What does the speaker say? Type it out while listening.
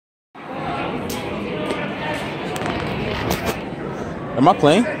Am I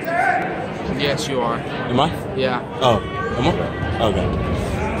playing? Yes, you are. Am I? Yeah. Oh, am I? Okay.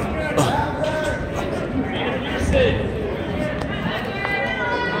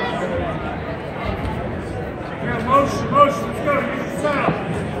 Motion, let's go. Use the sound.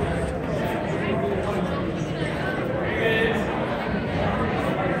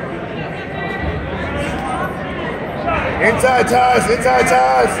 Inside ties, inside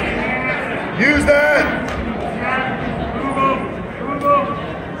ties. Use that. Move over.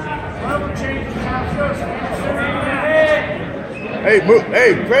 Level change. Hey, move.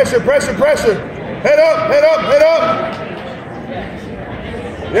 Hey, pressure. Head up.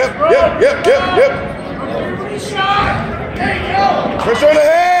 Yep. Pressure on the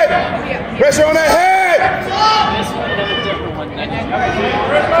head. Pressure on the head.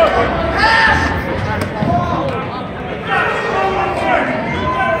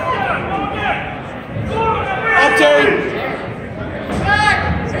 Up, Terry.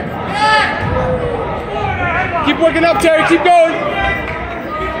 Keep working up, Terry. Keep going.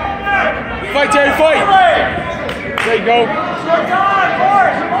 Fight, Terry. Fight. There you go.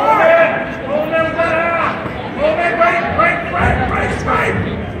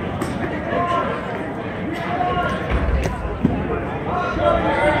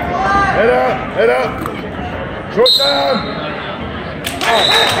 Head up. Short time. All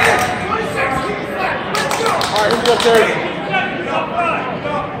right, here we go, Terry.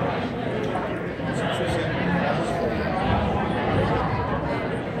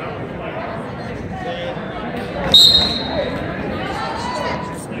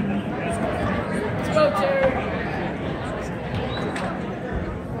 Let's go, Terry.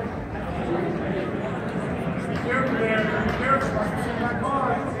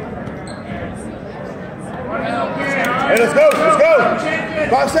 Hey, let's go.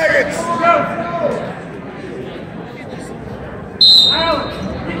 5 seconds. Alex,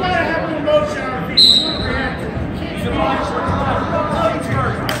 we gotta have a little motion on our feet.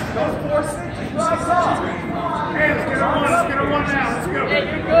 Those 4 6. Hey, let's get on one now. Let's go. Hey,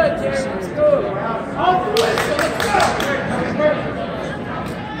 you're good, Terry. Let's go. All the way. Let's go.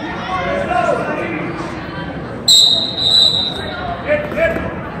 Hit.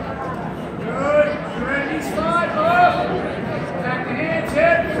 Good. Ready, slide, up. Back the hands,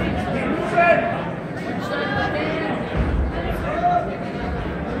 hit. Keep moving.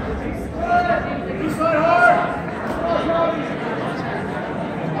 You slide hard.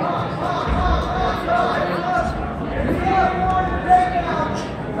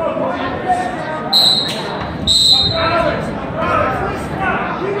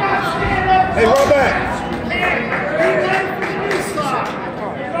 Hey, roll back.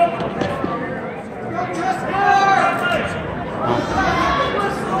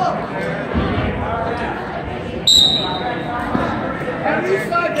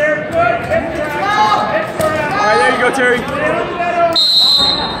 All right, there you go, Terry.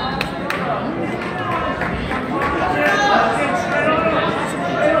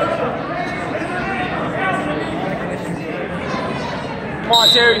 Come on,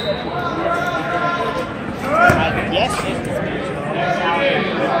 Terry. Yes.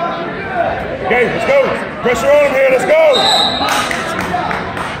 Okay, let's go. Pressure on him here. Let's go.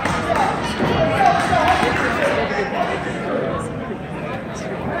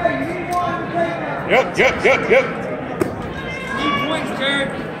 Yep. Need points, Terry.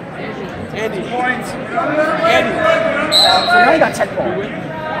 Andy. Points. Andy. So now you got 10 points.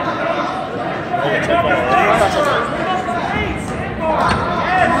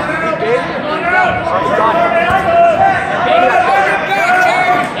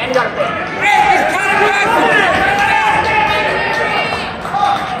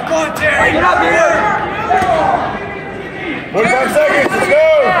 Get up here! 45 seconds. Let's go.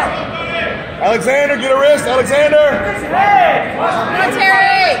 Alexander, get a wrist. Alexander. Go,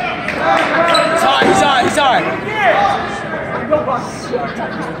 Terry! He's high.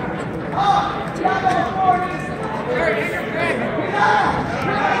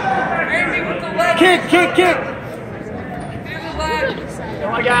 Kick.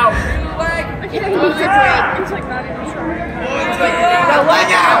 Leg out. It's like not even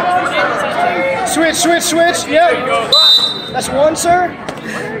Leg out. Switch. Yep. That's one, sir.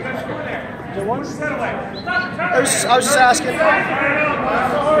 Is there one? I was just asking.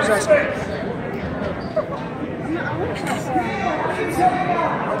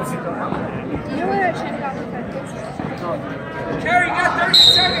 Terry, you got 30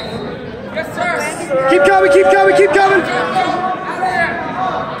 seconds. Yes, sir. Keep coming.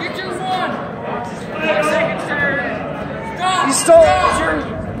 Get your one. 5 seconds, Terry. Stop. He stole.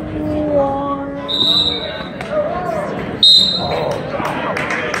 Stop.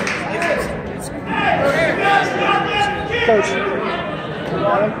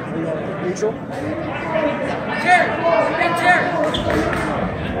 neutral. Terry. Big Terry.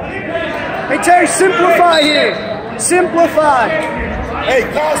 Hey, Terry, simplify here. Simplify. Hey,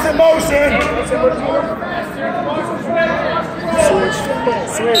 constant motion.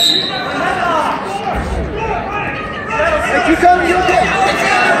 Switch. Hey, keep coming. You're okay.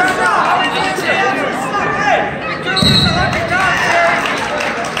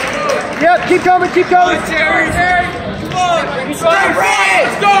 Yep, keep coming. Keep coming. Terry. Come on. Let's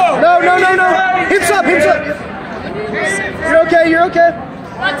go. No. Hips up. You're okay.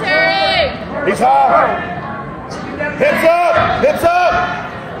 Come on, Terry. He's high. Hips up.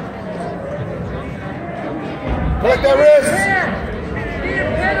 Collect that wrist.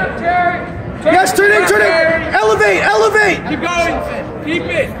 Yes, turn in. Elevate. Keep going. Keep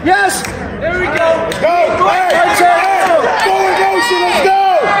it. Yes. There we go. Let's go. Hey, forward motion. Let's go.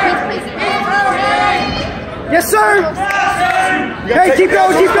 Yes, sir. Hey, keep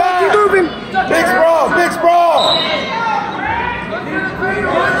going. Keep moving. Big sprawl. Come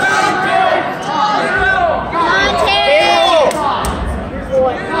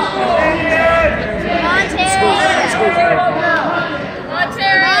on,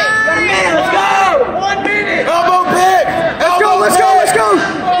 Terry. Elbow pick. Let's go.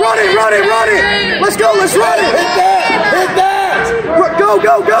 Run it. Let's go. Let's run it. Hit that. Go.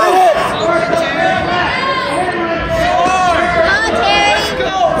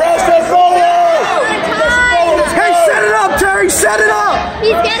 Pressure forward. Hey, set it up, Terry. Set it up.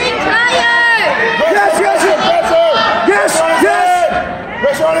 He's getting tired. Yes.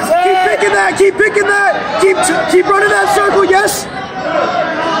 Pressure on his head. Keep picking that. Keep running that circle. Yes.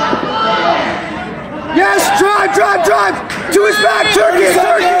 Drive. To his back. Turkey.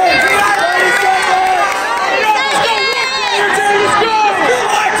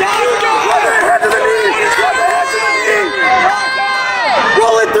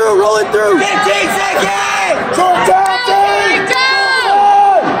 Roll it through. 15 seconds. Short time.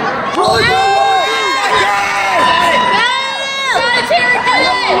 Roll it through.